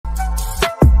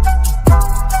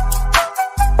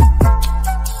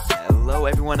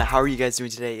how are you guys doing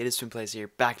today? It is TwinPlayz here,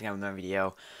 back again with another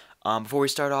video. Before we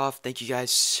start off, thank you guys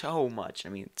so much. I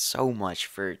mean, so much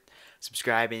for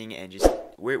subscribing and just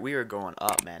we are going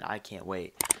up, man. I can't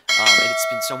wait. And it's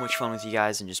been so much fun with you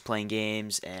guys and just playing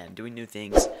games and doing new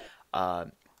things.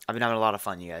 I've been having a lot of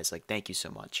fun, you guys. Like, thank you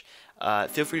so much.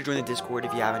 Feel free to join the Discord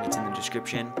if you haven't. It's in the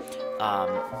description.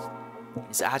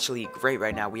 It's actually great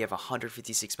right now. We have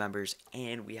 156 members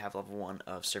and we have level 1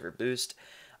 of server boost.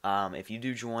 If you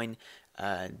do join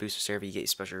boost the server, you get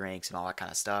special ranks and all that kind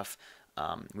of stuff.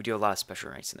 We do a lot of special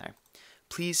ranks in there.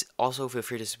 Please also feel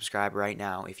free to subscribe right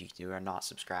now if you are not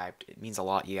subscribed. It means a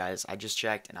lot, you guys. I just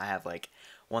checked and I have like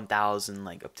 1,000,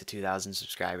 like up to 2,000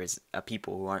 subscribers,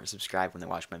 people who aren't subscribed when they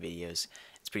watch my videos.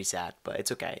 It's pretty sad, but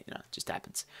it's okay. You know, it just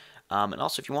happens. And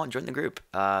also, if you want, join the group.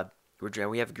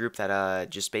 We have a group that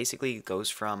just basically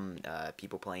goes from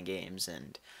people playing games,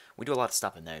 and we do a lot of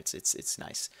stuff in there. It's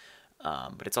nice.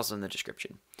 But it's also in the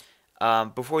description.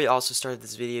 Before we also started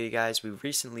this video, you guys, we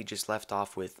recently just left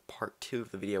off with part 2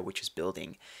 of the video, which is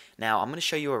building. Now, I'm going to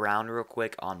show you around real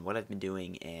quick on what I've been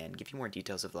doing and give you more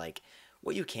details of, like,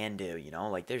 what you can do, you know?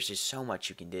 Like, there's just so much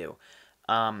you can do.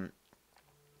 In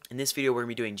this video, we're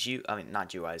going to be doing,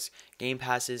 not GUIs, game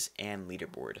passes and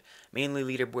leaderboard. Mainly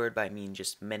leaderboard, but I mean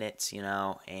just minutes, you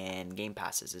know, and game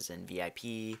passes is in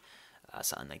VIP,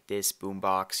 something like this,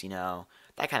 Boombox, you know,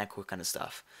 that kind of cool kind of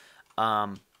stuff.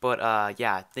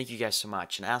 Yeah, thank you guys so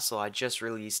much. And also, I just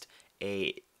released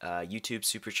a YouTube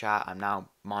super chat. I'm now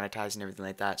monetizing everything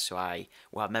like that, so I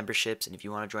will have memberships. And if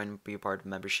you want to join and be a part of a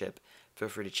membership, feel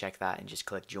free to check that and just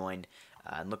click join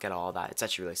and look at all that. It's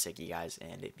actually really sick, you guys,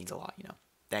 and it means a lot, you know.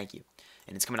 Thank you.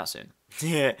 And it's coming out soon.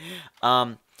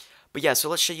 But yeah, so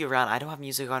let's show you around. I don't have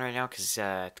music on right now because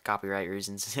copyright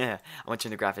reasons. I want to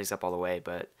turn the graphics up all the way,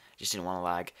 but just didn't want to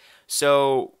lag.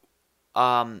 So,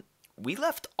 we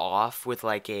left off with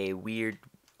like a weird,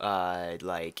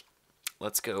 let's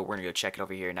go, we're gonna go check it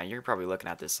over here. Now, you're probably looking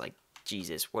at this like,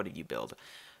 Jesus, what did you build?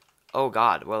 Oh,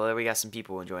 God, well, we got some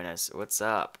people enjoying us. What's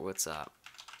up? What's up?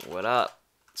 What up?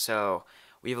 So,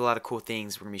 we have a lot of cool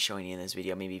things we're gonna be showing you in this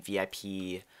video. Maybe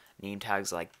VIP name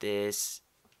tags like this.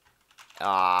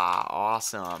 Ah,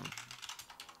 awesome.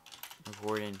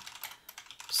 Recording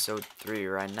episode 3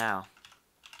 right now.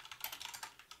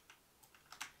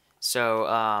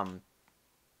 So,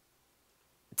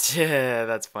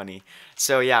 that's funny.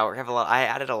 So yeah, we have a lot. I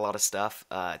added a lot of stuff.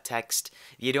 Text.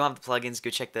 If you don't have the plugins, go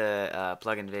check the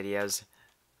plugin videos.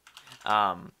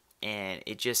 And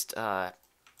it just I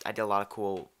did a lot of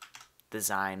cool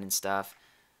design and stuff.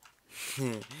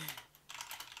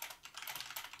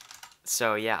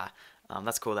 So yeah,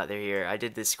 that's cool that they're here. I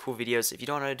did this cool videos. If you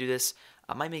don't know how to do this,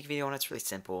 I might make a video on it. It's really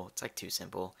simple. It's like too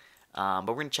simple. But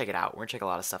we're gonna check it out. We're gonna check a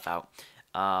lot of stuff out.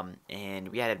 And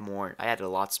we added more. I added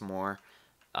lots more.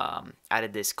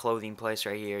 Added this clothing place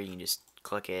right here. You can just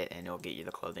click it and it'll get you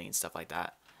the clothing and stuff like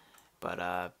that.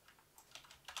 But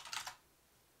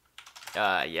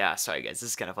yeah, sorry guys, this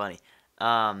is kind of funny.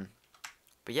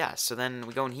 But yeah, so then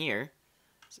we go in here,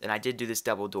 and I did do this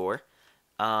double door.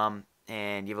 And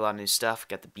you have a lot of new stuff.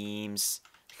 Got the beams.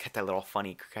 Got that little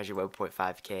funny casual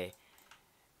 1.5K.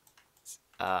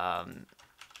 I'll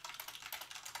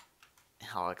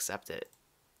accept it.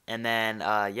 And then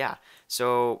yeah,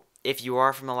 so if you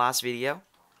are from the last video,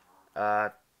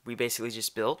 we basically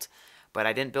just built, but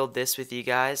I didn't build this with you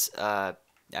guys. I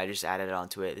just added it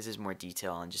onto it. This is more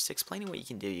detail and just explaining what you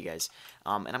can do, you guys.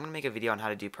 And I'm gonna make a video on how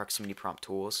to do proximity prompt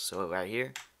tools. So right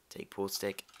here, take pool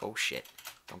stick. Oh shit!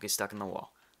 Don't get stuck in the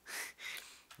wall.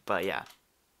 But yeah.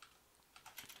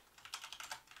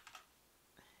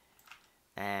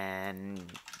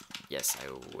 And yes, I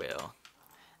will.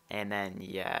 And then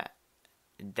yeah,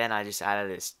 then I just added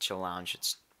this chill lounge.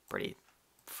 It's pretty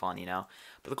fun, you know.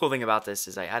 But the cool thing about this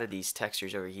is I added these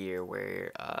textures over here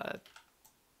where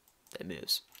it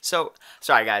moves. So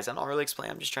sorry guys, I'm not really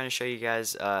explaining. I'm just trying to show you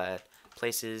guys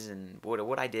places and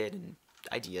what I did and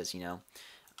ideas, you know.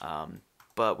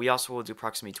 But we also will do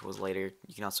proximity tools later.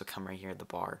 You can also come right here at the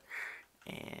bar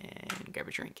and grab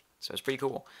a drink. So it's pretty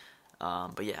cool.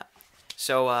 But yeah,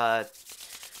 so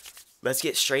let's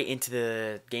get straight into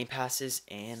the game passes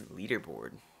and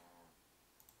leaderboard.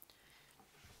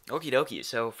 Okie dokie.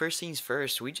 So first things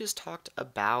first, we just talked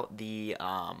about the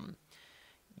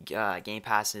game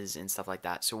passes and stuff like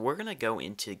that. So we're gonna go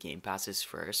into game passes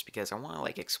first because I want to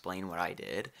like explain what I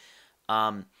did.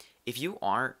 If you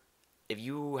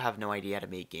have no idea how to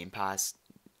make game pass,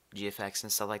 GFX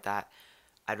and stuff like that,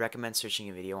 I'd recommend searching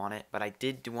a video on it. But I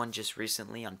did do one just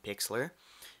recently on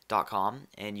Pixlr.com,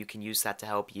 and you can use that to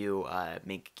help you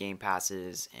make game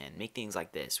passes and make things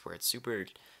like this where it's super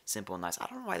simple and nice. I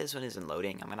don't know why this one isn't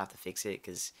loading. I'm gonna have to fix it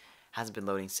because Hasn't been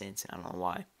loading since, and I don't know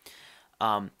why.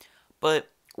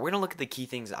 But we're gonna look at the key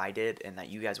things I did and that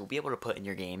you guys will be able to put in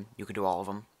your game. You can do all of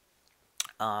them.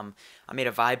 I made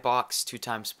a vibe box, 2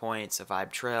 times points, a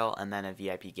vibe trail, and then a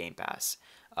VIP Gamepass.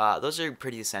 Those are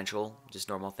pretty essential, just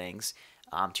normal things.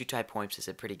 2 type points is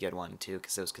a pretty good one too,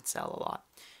 because those could sell a lot.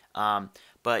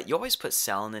 But you always put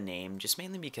sell in the name, just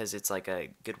mainly because it's like a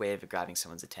good way of grabbing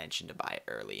someone's attention to buy it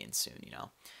early and soon, you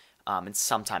know. And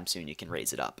sometime soon you can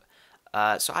raise it up.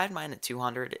 So I had mine at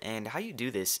 200, and how you do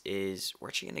this is we're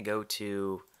actually going to go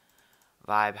to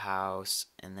Vibe House,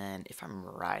 and then if I'm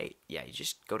right, yeah, you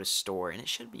just go to store, and it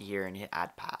should be here, and hit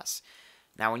add pass.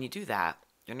 Now when you do that,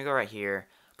 you're going to go right here,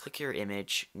 click your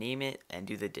image, name it, and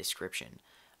do the description.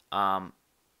 Oh,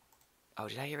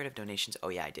 did I get rid of donations? Oh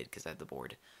yeah, I did, because I have the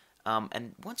board.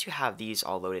 And once you have these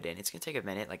all loaded in, it's going to take a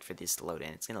minute like for this to load in.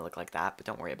 It's going to look like that, but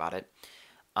don't worry about it.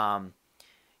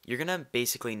 You're going to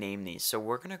basically name these. So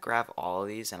we're going to grab all of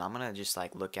these, and I'm going to just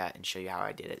like look at and show you how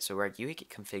I did it. So where you hit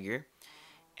configure,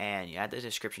 and you add the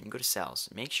description, you go to sales.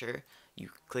 Make sure you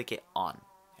click it on.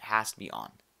 It has to be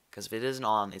on, because if it isn't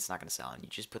on, it's not going to sell, and you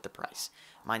just put the price.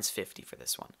 Mine's 50 for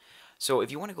this one. So if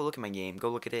you want to go look at my game, go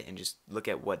look at it and just look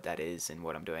at what that is and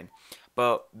what I'm doing.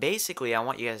 But basically, I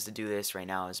want you guys to do this right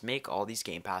now is make all these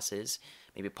game passes.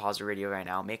 Maybe pause the radio right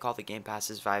now. Make all the game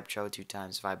passes, Vibe Trail 2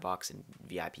 times, Vibe Box, and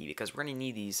VIP, because we're going to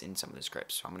need these in some of the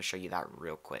scripts. So I'm going to show you that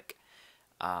real quick.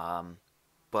 Yeah,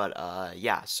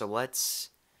 so let's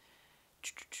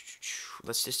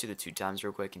just do the 2 times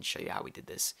real quick and show you how we did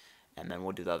this, and then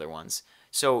we'll do the other ones.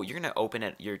 So you're gonna open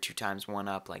it, your 2 times one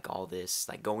up like all this,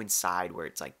 like go inside where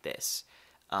it's like this,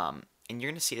 and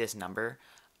you're gonna see this number.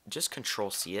 Just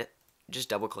Control C it, just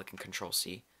double click and Control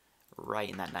C right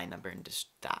in that 9 number and just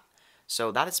that.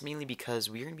 So that is mainly because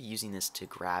we're gonna be using this to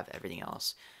grab everything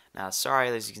else. Now, sorry,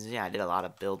 as you can see, I did a lot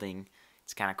of building.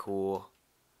 It's kind of cool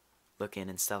looking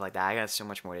and stuff like that. I got so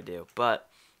much more to do, but.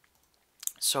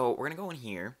 So we're going to go in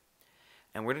here,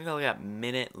 and we're going to look at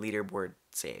minute leaderboard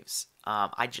saves.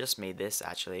 I just made this,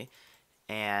 actually,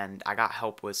 and I got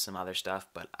help with some other stuff,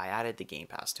 but I added the Game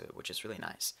Pass to it, which is really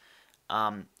nice.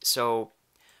 So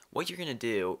what you're going to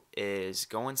do is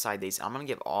go inside these. I'm going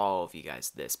to give all of you guys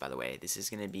this, by the way. This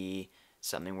is going to be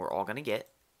something we're all going to get,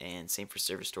 and same for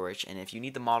server storage. And if you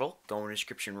need the model, go in the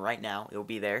description right now. It will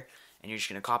be there, and you're just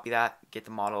going to copy that, get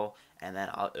the model, and then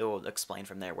it will explain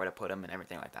from there where to put them and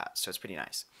everything like that. So it's pretty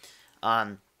nice.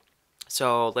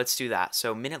 So let's do that.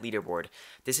 So minute leaderboard.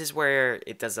 This is where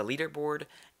it does the leaderboard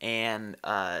and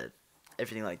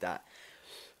everything like that.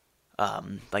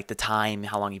 Like the time,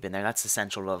 how long you've been there. That's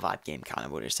essential to a vibe game, kind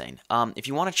of what you're saying. If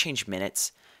you want to change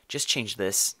minutes, just change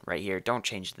this right here. Don't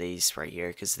change these right here,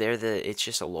 because it's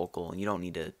just a local, and you don't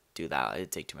need to do that.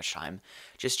 It'd take too much time.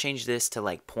 Just change this to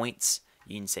like points.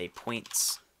 You can say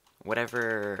points,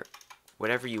 whatever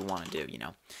you want to do, you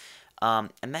know.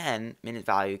 And then minute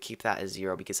value, keep that as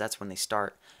 0, because that's when they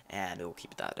start, and it will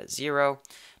keep that at 0.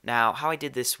 Now, how I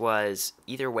did this was,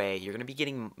 either way, you're going to be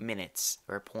getting minutes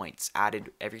or points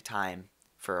added every time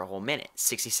for a whole minute,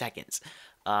 60 seconds.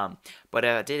 But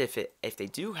I did if they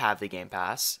do have the Game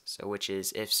Pass, so which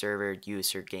is if server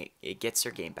user it gets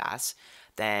their Game Pass,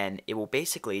 then it will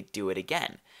basically do it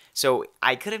again. So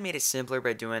I could have made it simpler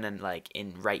by doing it like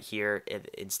in right here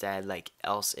instead, like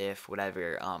else if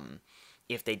whatever.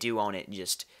 If they do own it,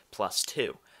 just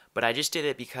 +2. But I just did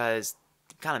it because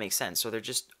it kind of makes sense. So they're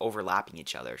just overlapping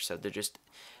each other. So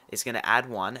it's gonna add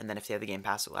one, and then if they have the Game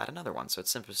Pass, it'll add another one. So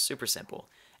it's simple, super simple,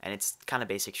 and it's kind of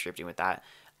basic scripting with that.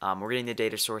 We're getting the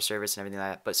data source service and everything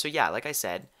like that. But so yeah, like I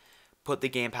said, put the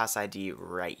Game Pass ID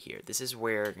right here. This is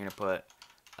where you're gonna put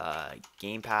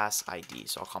Game Pass ID.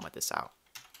 So I'll comment this out.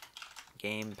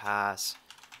 Game Pass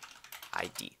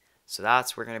ID. So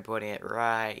that's we're gonna put it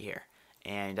right here,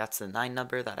 and that's the 9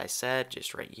 number that I said,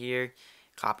 just right here.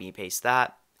 Copy and paste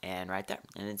that, and right there,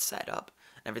 and it's set up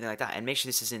and everything like that. And make sure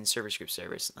this is in server script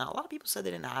service. Now, a lot of people said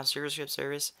they didn't have server script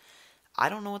service. I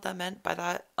don't know what that meant by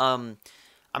that. I'm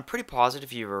pretty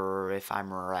positive if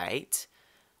I'm right.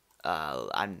 It's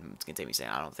gonna take me a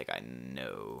second. I don't think I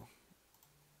know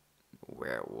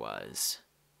where it was.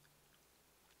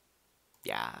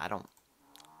 Yeah, I don't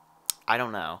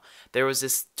know. There was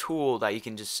this tool that you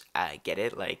can just get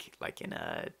it like in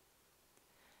a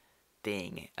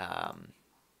thing.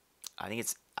 I think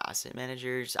it's asset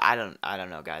managers. I don't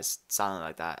know, guys. Something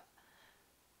like that.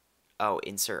 Oh,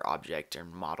 insert object or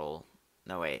model.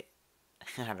 No, wait.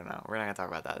 I don't know. We're not gonna talk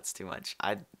about that. It's too much.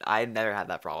 I never had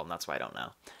that problem. That's why I don't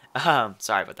know.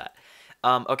 Sorry about that.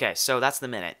 Okay, so that's the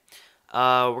minute.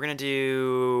 We're gonna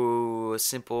do a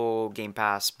simple Game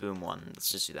Pass Boom one.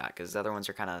 Let's just do that because the other ones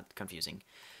are kind of confusing.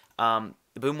 The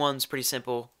Boom one's pretty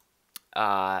simple.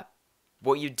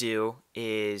 what you do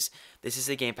is, this is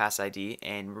the Game Pass ID,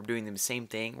 and we're doing the same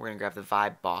thing. We're going to grab the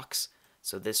vibe box,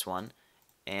 so this one,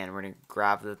 and we're going to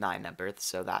grab the 9 number,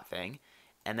 so that thing.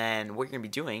 And then what you're going to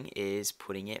be doing is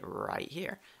putting it right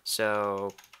here.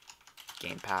 So,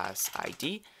 Game Pass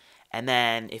ID. And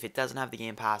then if it doesn't have the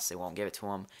Game Pass, they won't give it to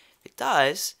them. If it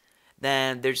does,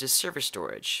 then there's a server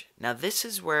storage. Now, this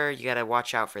is where you got to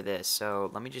watch out for this.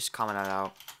 So, let me just comment that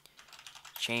out.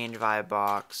 Change vibe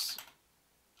box,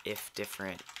 if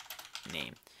different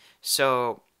name.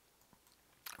 So,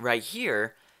 right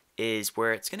here is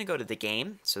where it's going to go to the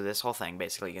game. So this whole thing,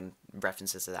 basically, you can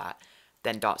references to that.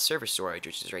 Then .server storage,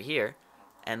 which is right here.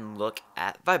 And look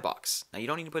at VibeBox. Now, you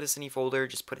don't need to put this in any folder.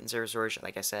 Just put it in server storage.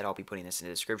 Like I said, I'll be putting this in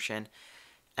the description.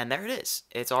 And there it is.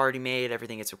 It's already made.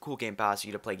 Everything. It's a cool Game Pass.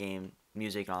 You get to play game,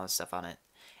 music, and all this stuff on it.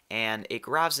 And it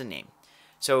grabs the name.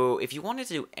 So if you wanted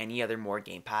to do any other more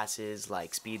Game Passes,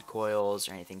 like speed coils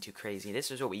or anything too crazy, this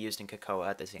is what we used in Cocoa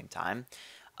at the same time.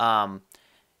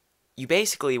 You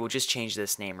basically will just change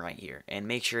this name right here and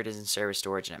make sure it is in server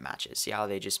storage and it matches. See how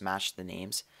they just matched the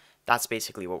names? That's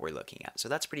basically what we're looking at. So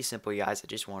that's pretty simple, you guys. I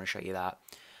just want to show you that.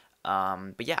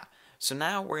 But yeah, so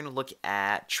now we're going to look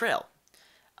at Trail.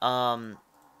 There's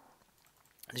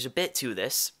a bit to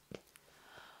this.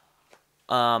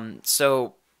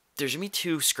 So there's going to be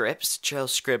 2 scripts, Trail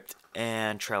Script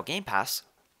and Trail Game Pass.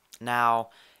 Now,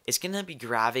 it's going to be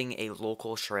grabbing a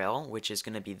local trail, which is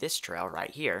going to be this trail right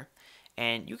here.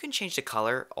 And you can change the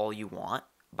color all you want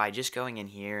by just going in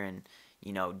here and,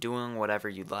 you know, doing whatever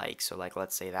you'd like. So, like,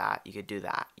 let's say that. You could do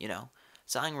that, you know.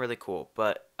 Something really cool.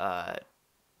 But,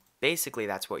 basically,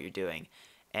 that's what you're doing.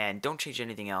 And don't change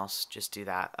anything else. Just do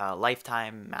that.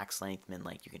 Lifetime, max length, min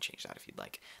length, you can change that if you'd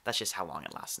like. That's just how long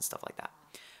it lasts and stuff like that.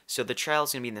 So the trail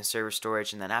is going to be in the server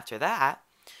storage, and then after that,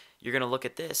 you're going to look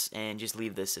at this and just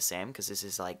leave this the same because this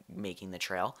is like making the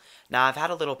trail. Now, I've had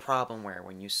a little problem where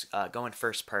when you go in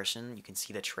first person, you can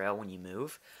see the trail when you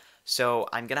move. So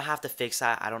I'm going to have to fix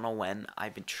that. I don't know when.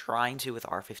 I've been trying to with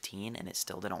R15, and it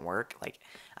still didn't work. Like,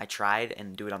 I tried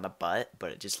and do it on the butt,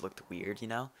 but it just looked weird, you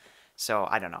know? So,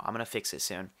 I don't know. I'm going to fix it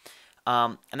soon.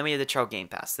 And then we have the Trail Game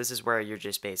Pass. This is where you're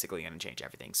just basically going to change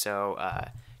everything. So,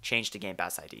 change the Game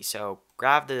Pass ID. So,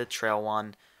 grab the Trail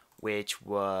one, which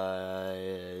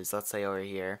was, let's say over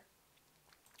here,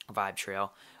 Vibe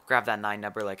Trail. Grab that 9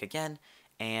 number, like again,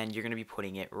 and you're going to be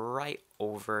putting it right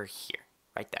over here,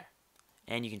 right there.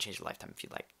 And you can change the lifetime if you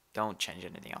like. Don't change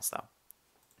anything else, though.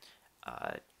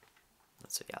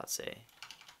 Let's say,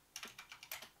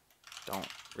 don't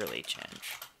really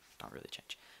change. Don't really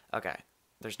change. Okay.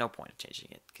 There's no point of changing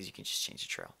it because you can just change the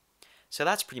trail. So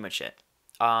that's pretty much it.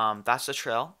 That's the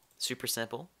trail. Super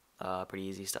simple. Pretty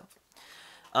easy stuff.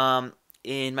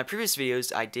 In my previous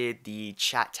videos, I did the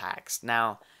chat tags.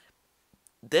 Now,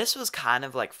 this was kind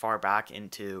of like far back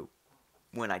into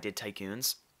when I did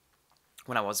Tycoons.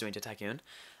 When I was doing the Tycoon.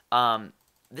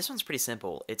 This one's pretty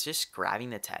simple. It's just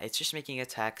grabbing the text. It's just making a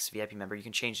text VIP member. You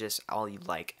can change this all you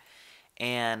like.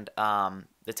 And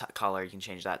the color, you can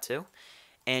change that too.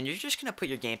 And you're just going to put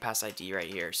your Game Pass ID right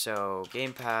here. So,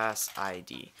 Game Pass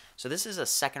ID. So, this is a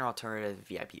second alternative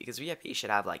VIP. Because VIP should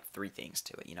have like 3 things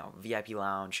to it. You know, VIP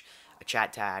Lounge, a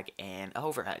chat tag, and an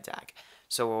overhead tag.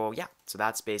 So, yeah. So,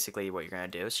 that's basically what you're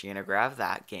going to do. So, you're going to grab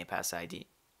that Game Pass ID.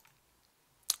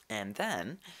 And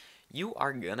then, you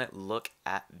are going to look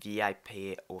at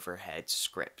VIP overhead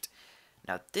script.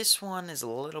 Now, this one is a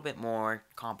little bit more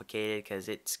complicated because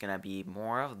it's going to be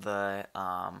more of the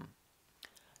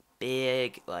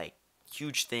big, like,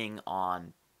 huge thing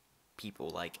on people.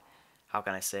 Like, how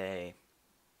can I say?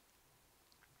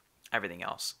 Everything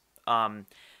else.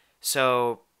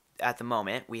 So, at the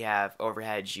moment, we have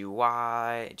Overhead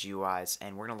GUIs,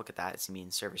 and we're going to look at that. It's going to be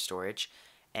in server storage.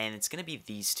 And it's going to be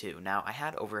these 2. Now, I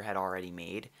had Overhead already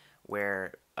made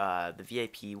where the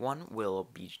VIP one will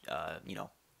be, you know,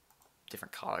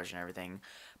 different colors and everything.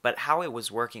 But how it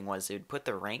was working was it would put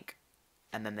the rank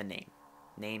and then the name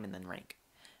and then rank.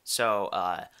 So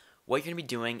what you're going to be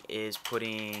doing is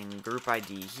putting group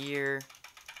ID here.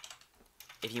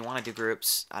 If you want to do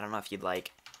groups, I don't know if you'd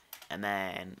like. And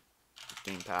then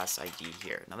Game Pass ID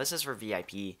here. Now this is for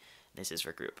VIP. This is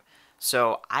for group.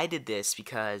 So I did this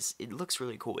because it looks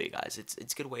really cool, you guys.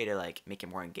 It's a good way to like make it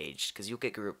more engaged because you'll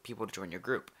get people to join your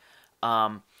group.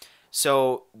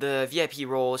 So the VIP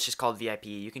role is just called VIP.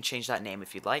 You can change that name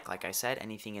if you'd like. Like I said,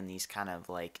 anything in these kind of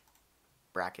like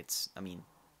brackets. I mean,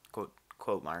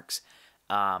 quote marks.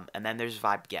 And then there's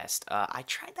Vibe Guest. I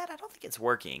tried that. I don't think it's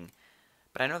working,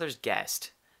 but I know there's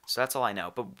Guest. So that's all I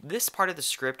know. But this part of the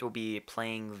script will be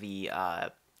playing the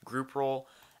group role,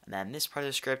 and then this part of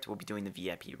the script will be doing the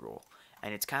VIP role.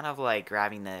 And it's kind of like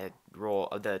grabbing the role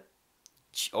of the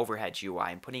overhead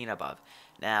GUI and putting it above.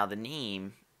 Now the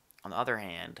name, on the other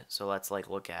hand, so let's like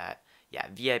look at, yeah,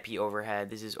 VIP overhead.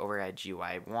 This is overhead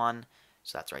GUI 1,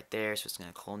 so that's right there. So it's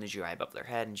gonna clone the GUI above their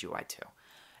head and GUI 2.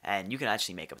 And you can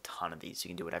actually make a ton of these. You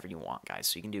can do whatever you want, guys.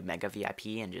 So you can do mega VIP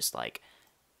and just like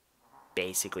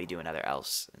basically do another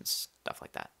else and stuff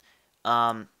like that.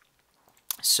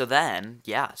 So then,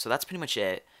 yeah, so that's pretty much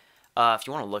it. If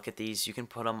you want to look at these, you can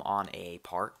put them on a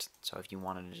part. So if you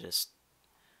wanted to just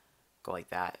go like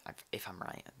that, if I'm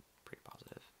right, I'm pretty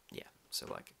positive. Yeah, so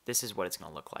like this is what it's going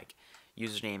to look like.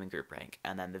 Username and group rank.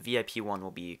 And then the VIP one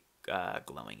will be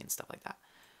glowing and stuff like that.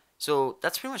 So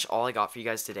that's pretty much all I got for you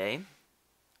guys today.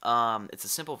 It's a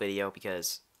simple video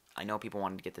because I know people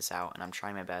wanted to get this out, and I'm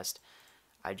trying my best.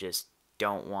 I just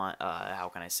don't want,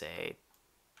 how can I say,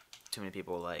 too many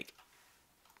people like,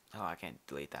 oh, I can't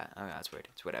delete that. Oh, that's weird.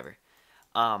 It's whatever.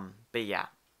 But yeah.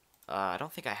 I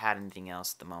don't think I had anything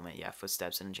else at the moment. Yeah,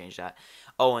 footsteps, didn't change that.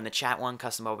 Oh, and the chat one,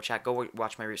 custom mobile chat. Go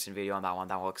watch my recent video on that one.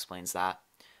 That one explains that.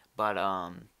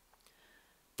 But,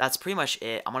 that's pretty much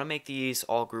it. I'm going to make these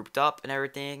all grouped up and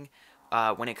everything.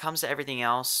 When it comes to everything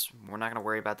else, we're not going to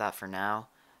worry about that for now.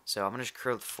 So I'm going to just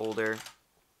create a folder.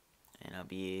 And it'll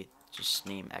be just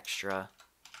name extra.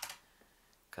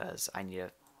 Because I need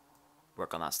to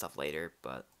work on that stuff later.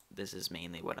 But this is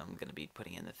mainly what I'm going to be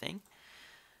putting in the thing.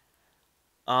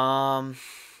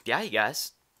 Yeah, you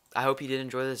guys, I hope you did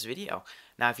enjoy this video.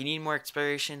 Now, if you need more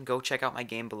inspiration, go check out my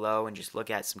game below and just look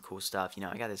at some cool stuff. You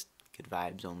know, I got this good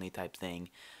vibes only type thing.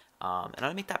 And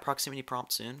I'll make that proximity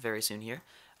prompt soon, very soon here.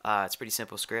 It's a pretty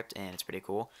simple script, and it's pretty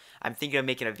cool. I'm thinking of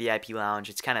making a VIP lounge.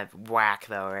 It's kind of whack,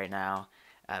 though, right now.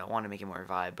 I don't want to make it more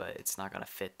vibe, but it's not going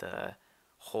to fit the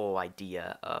whole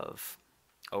idea of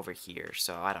over here.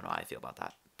 So I don't know how I feel about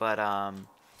that. But,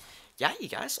 yeah, you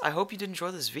guys, I hope you did enjoy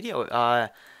this video.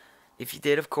 If you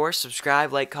did, of course,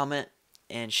 subscribe, like, comment,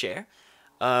 and share.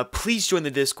 Please join the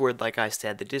Discord, like I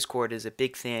said. The Discord is a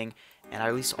big thing, and I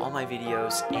release all my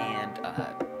videos and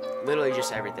literally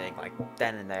just everything, like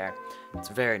then and there. It's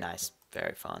very nice,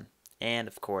 very fun. And,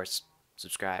 of course,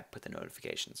 subscribe, put the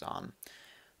notifications on.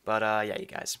 But, yeah, you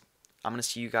guys, I'm going to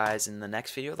see you guys in the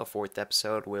next video. The 4th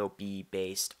episode will be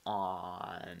based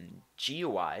on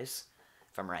GUIs,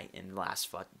 if I'm right, in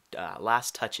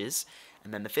last touches.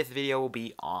 And then the 5th video will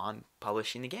be on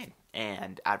publishing the game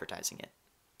and advertising it.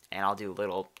 And I'll do a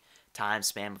little time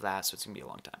span of that, so it's going to be a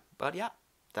long time. But yeah,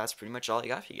 that's pretty much all I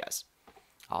got for you guys.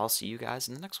 I'll see you guys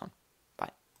in the next one.